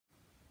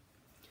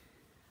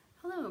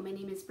Hello, my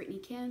name is Brittany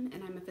Kim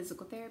and I'm a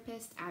physical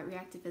therapist at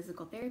Re+active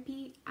Physical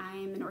Therapy.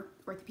 I'm an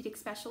orthopedic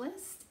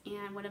specialist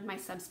and one of my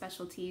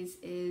subspecialties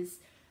is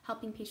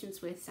helping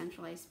patients with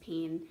centralized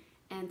pain.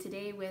 And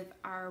today with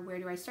our Where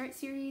Do I Start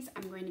series,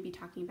 I'm going to be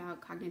talking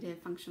about cognitive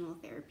functional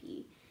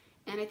therapy.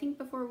 And I think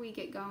before we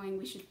get going,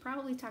 we should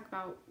probably talk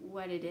about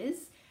what it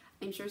is.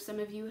 I'm sure some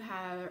of you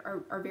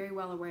are very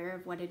well aware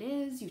of what it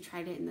is. You've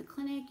tried it in the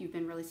clinic, you've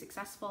been really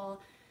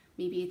successful.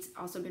 Maybe it's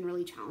also been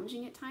really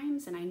challenging at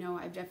times, and I know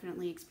I've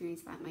definitely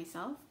experienced that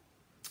myself.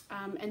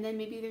 And then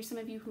maybe there's some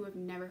of you who have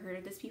never heard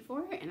of this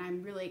before, and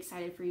I'm really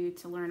excited for you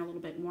to learn a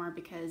little bit more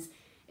because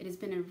it has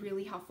been a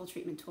really helpful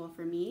treatment tool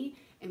for me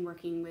in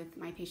working with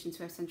my patients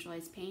who have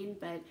centralized pain,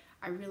 but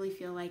I really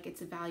feel like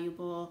it's a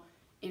valuable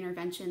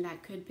intervention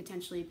that could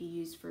potentially be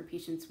used for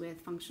patients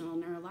with functional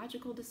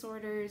neurological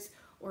disorders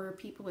or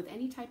people with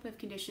any type of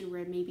condition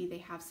where maybe they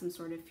have some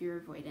sort of fear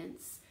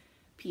avoidance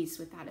piece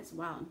with that as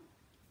well.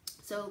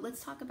 So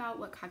let's talk about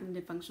what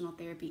cognitive functional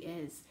therapy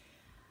is.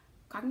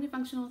 Cognitive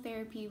functional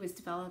therapy was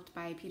developed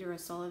by Peter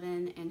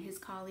O'Sullivan and his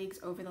colleagues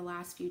over the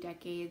last few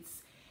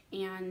decades,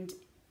 and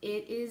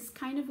it is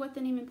kind of what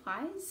the name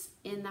implies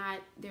in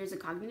that there's a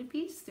cognitive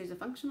piece, there's a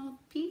functional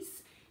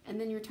piece,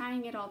 and then you're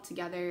tying it all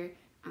together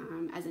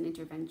as an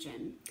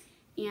intervention.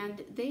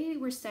 And they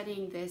were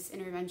studying this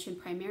intervention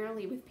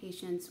primarily with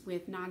patients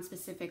with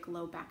non-specific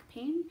low back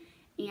pain,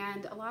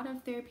 and a lot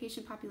of their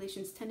patient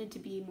populations tended to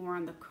be more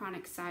on the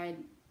chronic side,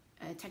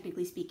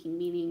 technically speaking,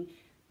 meaning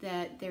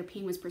that their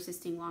pain was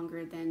persisting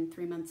longer than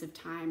 3 months of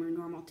time or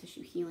normal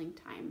tissue healing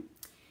time.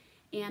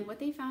 And what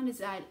they found is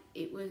that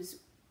it was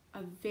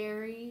a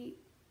very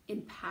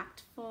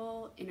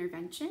impactful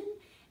intervention,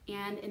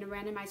 and in a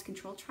randomized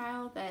control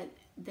trial that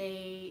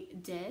they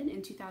did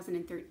in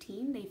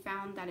 2013, they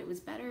found that it was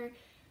better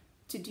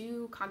to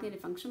do cognitive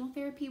functional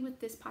therapy with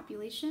this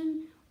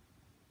population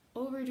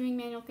over doing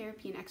manual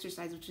therapy and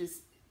exercise, which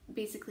is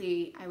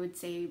basically, I would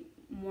say,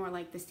 more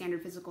like the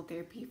standard physical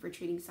therapy for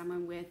treating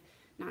someone with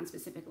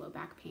non-specific low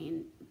back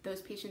pain.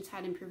 Those patients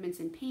had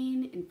improvements in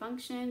pain, in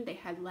function, they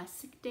had less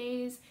sick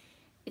days.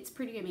 It's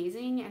pretty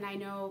amazing, and I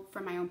know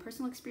from my own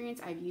personal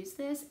experience, I've used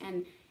this,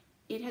 and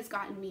it has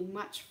gotten me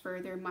much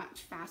further,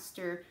 much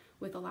faster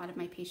with a lot of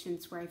my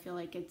patients where I feel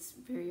like it's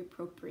very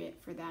appropriate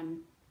for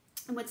them.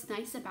 And what's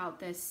nice about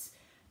this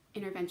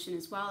intervention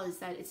as well is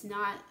that it's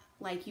not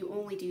like you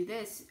only do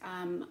this.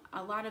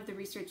 A lot of the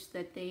research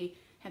that they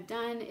have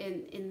done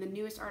in the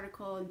newest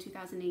article in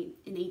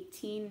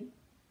 2018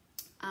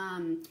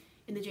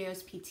 in the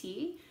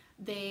JOSPT,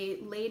 they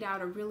laid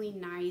out a really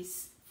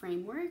nice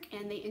framework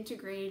and they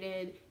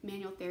integrated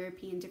manual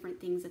therapy and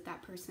different things that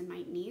that person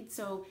might need.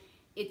 So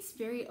it's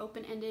very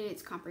open-ended,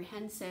 it's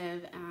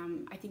comprehensive.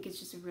 I think it's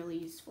just a really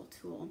useful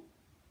tool.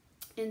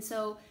 And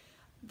so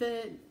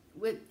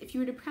if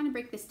you were to kind of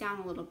break this down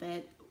a little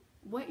bit,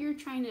 what you're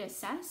trying to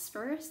assess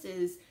first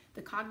is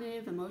the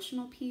cognitive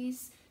emotional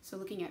piece. So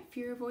looking at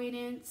fear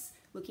avoidance,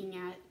 looking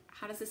at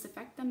how does this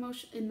affect them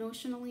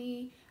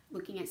emotionally,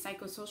 looking at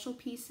psychosocial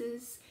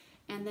pieces,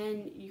 and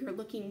then you're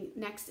looking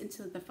next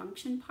into the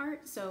function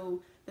part.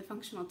 So the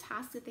functional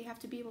tasks that they have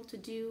to be able to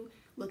do,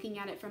 looking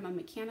at it from a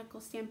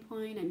mechanical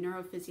standpoint, a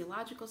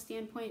neurophysiological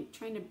standpoint,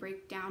 trying to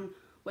break down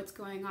what's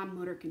going on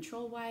motor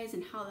control wise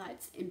and how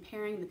that's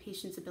impairing the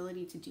patient's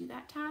ability to do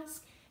that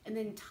task, and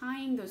then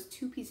tying those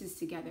two pieces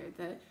together,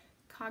 the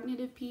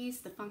cognitive piece,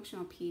 the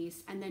functional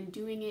piece, and then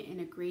doing it in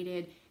a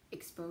graded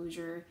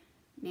exposure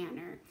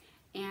manner.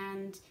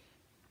 And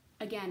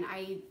again,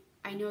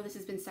 I know this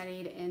has been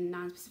studied in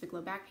non-specific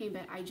low back pain,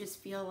 but I just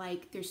feel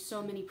like there's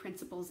so many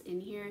principles in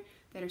here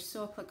that are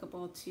so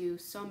applicable to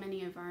so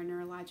many of our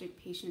neurologic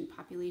patient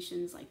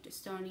populations like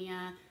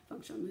dystonia,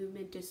 functional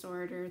movement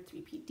disorder,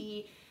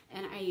 3PD,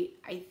 and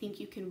I think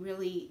you can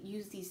really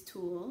use these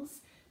tools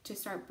to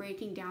start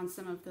breaking down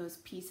some of those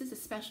pieces,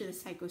 especially the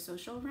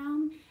psychosocial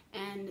realm,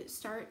 and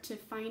start to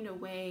find a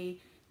way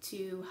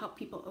to help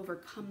people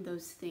overcome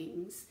those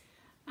things.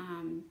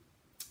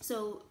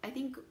 So I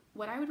think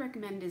what I would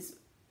recommend is,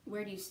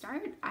 where do you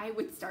start? I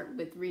would start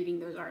with reading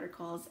those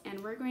articles, and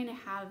we're going to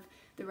have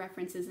the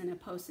references in a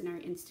post in our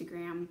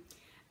Instagram.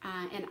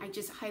 And I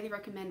just highly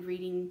recommend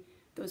reading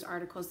those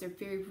articles. They're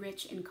very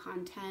rich in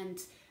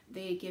content.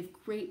 They give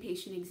great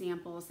patient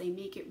examples. They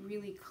make it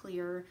really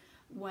clear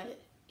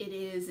what it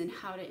is and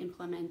how to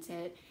implement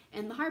it.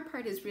 And the hard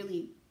part is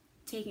really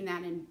taking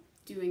that and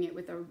doing it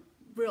with a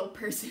real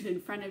person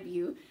in front of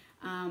you.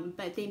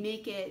 But they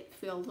make it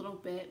feel a little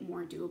bit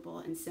more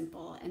doable and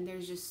simple, and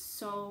there's just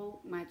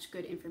so much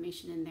good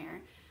information in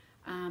there.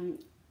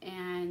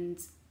 And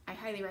I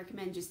highly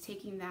recommend just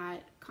taking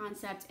that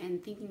concept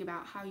and thinking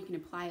about how you can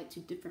apply it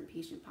to different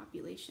patient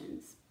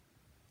populations.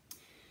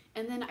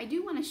 And then I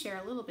do want to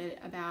share a little bit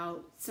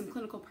about some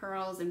clinical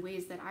pearls and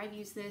ways that I've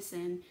used this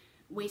and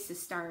ways to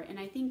start. And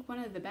I think one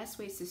of the best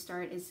ways to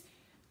start is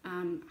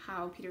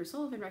how Peter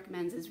Sullivan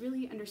recommends is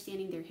really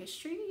understanding their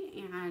history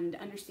and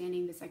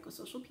understanding the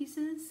psychosocial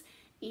pieces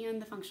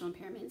and the functional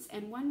impairments.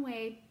 And one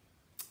way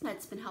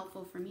that's been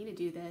helpful for me to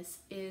do this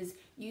is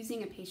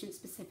using a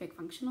patient-specific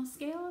functional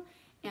scale,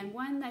 and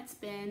one that's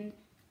been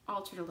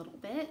altered a little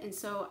bit. And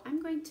so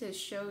I'm going to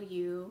show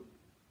you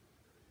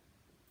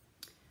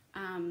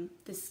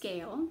the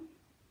scale.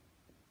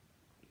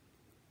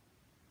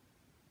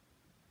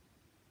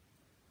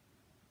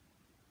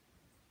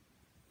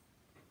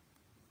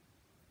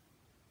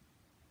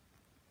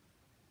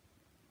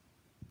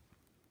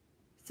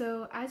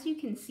 So as you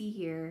can see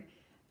here,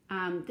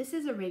 this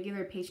is a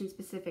regular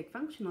patient-specific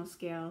functional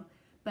scale,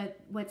 but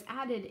what's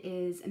added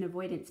is an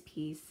avoidance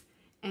piece.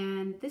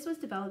 And this was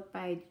developed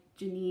by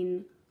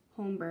Janine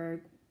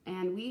Holmberg,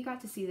 and we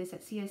got to see this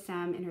at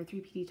CSM in her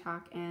 3PD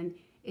talk, and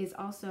is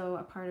also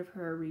a part of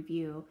her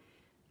review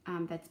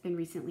that's been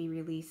recently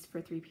released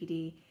for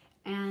 3PD.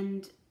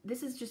 And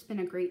this has just been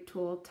a great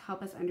tool to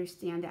help us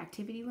understand the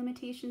activity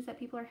limitations that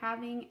people are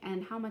having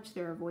and how much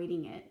they're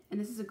avoiding it. And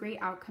this is a great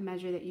outcome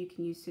measure that you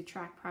can use to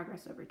track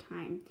progress over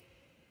time.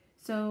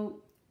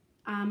 So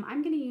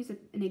I'm going to use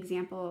an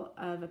example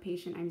of a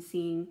patient I'm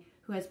seeing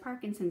who has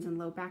Parkinson's and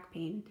low back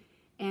pain.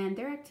 And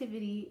their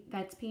activity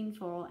that's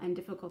painful and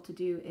difficult to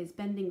do is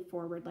bending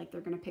forward like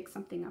they're going to pick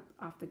something up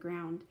off the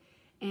ground.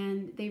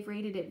 And they've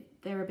rated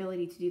their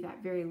ability to do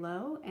that very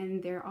low,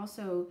 and they're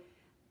also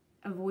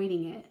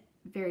avoiding it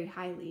very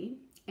highly.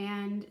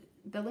 And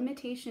the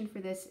limitation for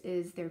this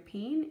is their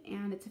pain,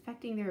 and it's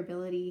affecting their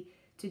ability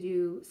to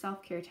do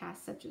self-care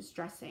tasks such as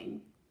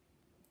dressing.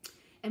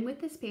 And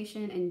with this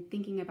patient and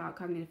thinking about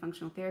cognitive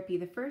functional therapy,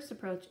 the first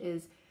approach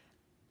is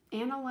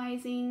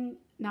analyzing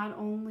not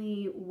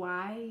only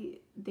why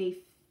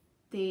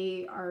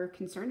they are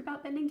concerned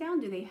about bending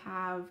down. Do they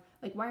have,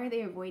 like, why are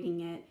they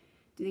avoiding it?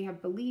 Do they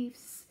have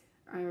beliefs?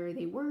 Are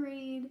they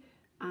worried?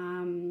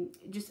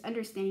 Just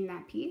understanding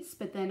that piece,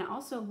 but then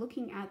also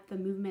looking at the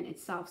movement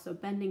itself, so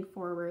bending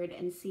forward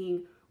and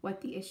seeing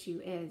what the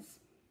issue is.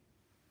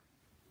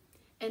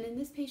 And in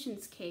this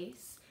patient's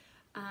case,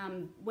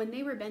 when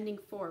they were bending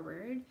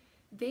forward,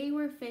 they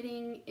were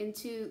fitting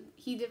into,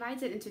 he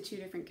divides it into two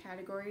different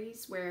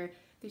categories, where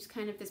there's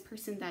kind of this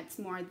person that's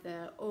more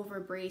the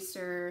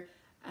over-bracer,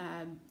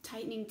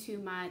 tightening too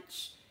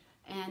much,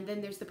 and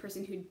then there's the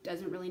person who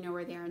doesn't really know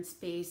where they are in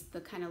space,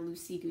 the kind of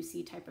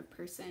loosey-goosey type of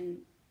person.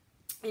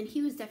 And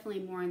he was definitely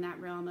more in that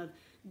realm of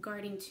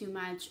guarding too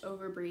much,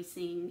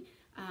 over-bracing,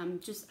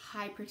 just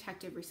high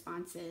protective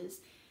responses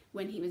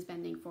when he was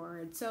bending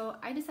forward. So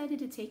I decided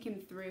to take him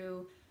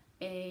through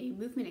a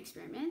movement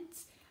experiment.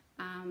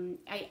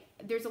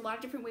 There's a lot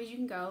of different ways you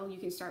can go. You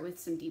can start with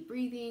some deep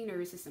breathing,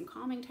 nervous system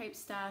calming type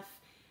stuff,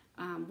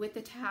 with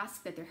the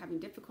task that they're having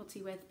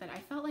difficulty with, but I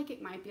felt like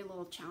it might be a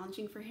little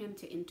challenging for him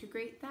to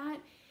integrate that.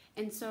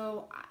 And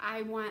so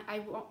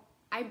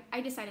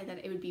I decided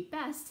that it would be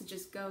best to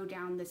just go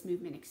down this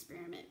movement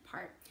experiment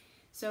part.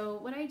 So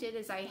what I did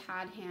is I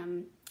had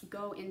him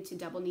go into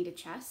double knee to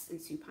chest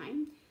and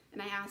supine,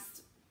 and I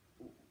asked,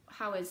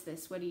 how is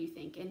this? What do you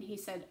think? And he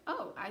said,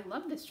 oh, I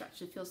love this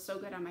stretch. It feels so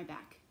good on my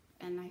back.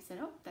 And I said,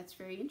 oh, that's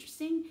very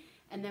interesting.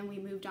 And then we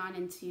moved on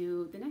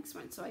into the next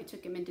one. So I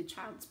took him into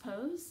child's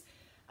pose.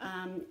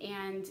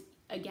 And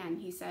again,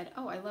 he said,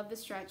 oh, I love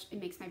this stretch. It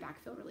makes my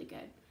back feel really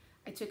good.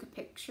 I took a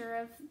picture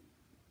of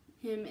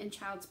him in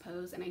child's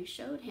pose and I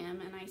showed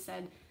him and I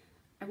said,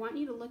 I want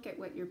you to look at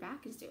what your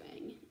back is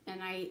doing.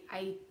 And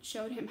I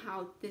showed him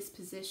how this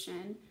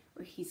position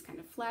where he's kind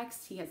of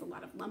flexed, he has a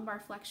lot of lumbar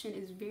flexion,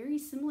 is very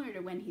similar to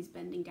when he's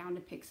bending down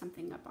to pick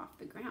something up off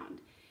the ground.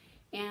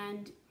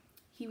 And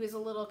he was a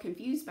little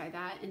confused by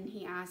that, and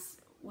he asked,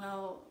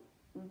 well,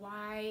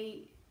 why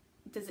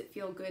does it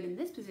feel good in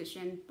this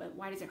position, but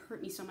why does it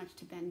hurt me so much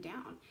to bend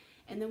down?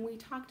 And then we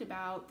talked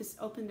about, this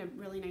opened a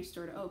really nice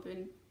door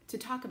to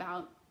talk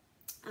about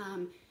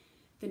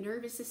the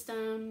nervous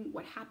system,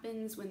 what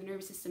happens when the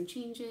nervous system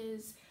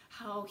changes,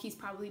 how he's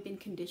probably been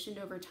conditioned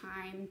over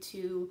time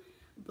to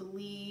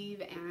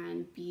believe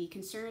and be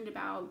concerned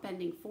about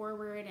bending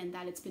forward, and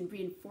that it's been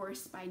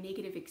reinforced by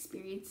negative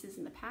experiences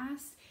in the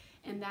past,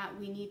 and that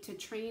we need to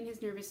train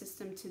his nervous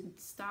system to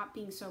stop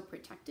being so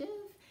protective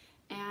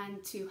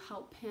and to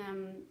help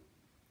him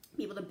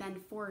be able to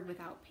bend forward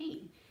without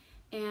pain.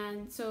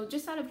 And so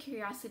just out of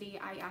curiosity,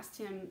 I asked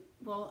him,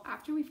 well,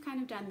 after we've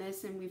kind of done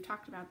this and we've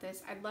talked about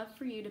this, I'd love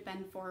for you to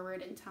bend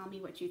forward and tell me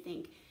what you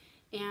think.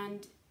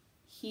 And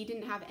he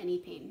didn't have any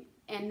pain.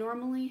 And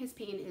normally his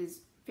pain is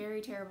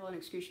very terrible and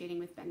excruciating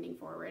with bending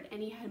forward,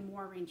 and he had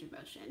more range of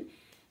motion.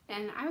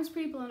 And I was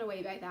pretty blown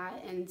away by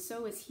that, and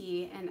so was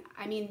he. And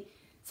I mean,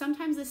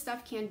 sometimes this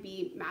stuff can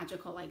be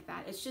magical like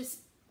that. It's just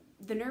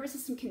the nervous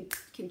system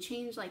can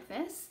change like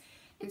this,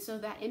 and so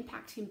that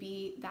impact can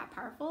be that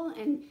powerful.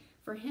 And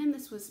for him,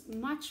 this was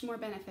much more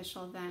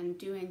beneficial than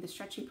doing the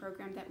stretching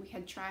program that we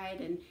had tried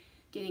and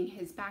getting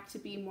his back to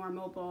be more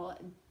mobile.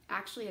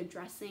 Actually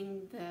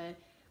addressing the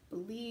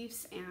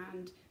beliefs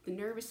and the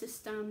nervous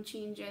system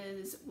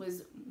changes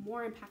was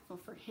more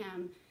impactful for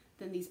him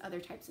than these other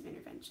types of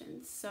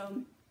interventions.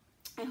 So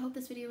I hope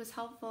this video was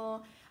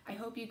helpful. I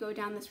hope you go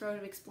down this road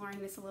of exploring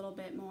this a little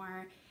bit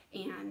more,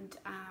 and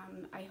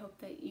I hope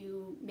that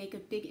you make a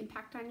big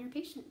impact on your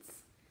patients.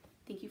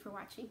 Thank you for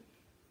watching.